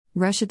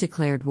Russia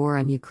declared war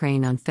on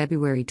Ukraine on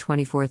February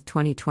 24,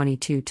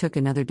 2022 took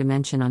another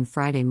dimension on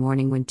Friday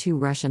morning when two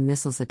Russian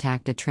missiles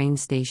attacked a train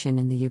station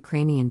in the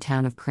Ukrainian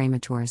town of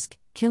Kramatorsk,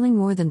 killing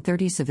more than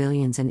 30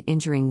 civilians and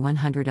injuring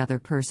 100 other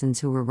persons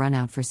who were run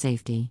out for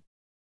safety.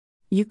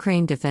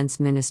 Ukraine Defense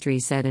Ministry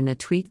said in a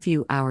tweet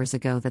few hours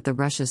ago that the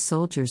Russia's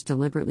soldiers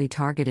deliberately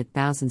targeted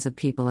thousands of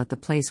people at the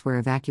place where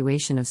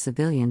evacuation of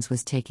civilians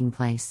was taking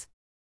place.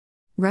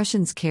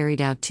 Russians carried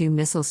out two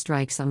missile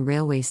strikes on a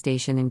railway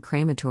station in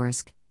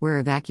Kramatorsk, where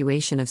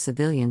evacuation of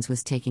civilians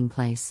was taking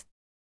place.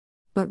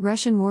 But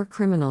Russian war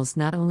criminals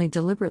not only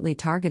deliberately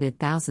targeted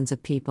thousands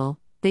of people,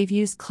 they've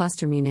used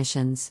cluster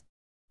munitions.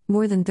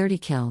 More than 30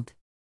 killed.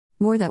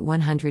 More than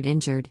 100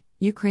 injured,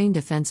 Ukraine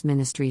Defense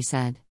Ministry said.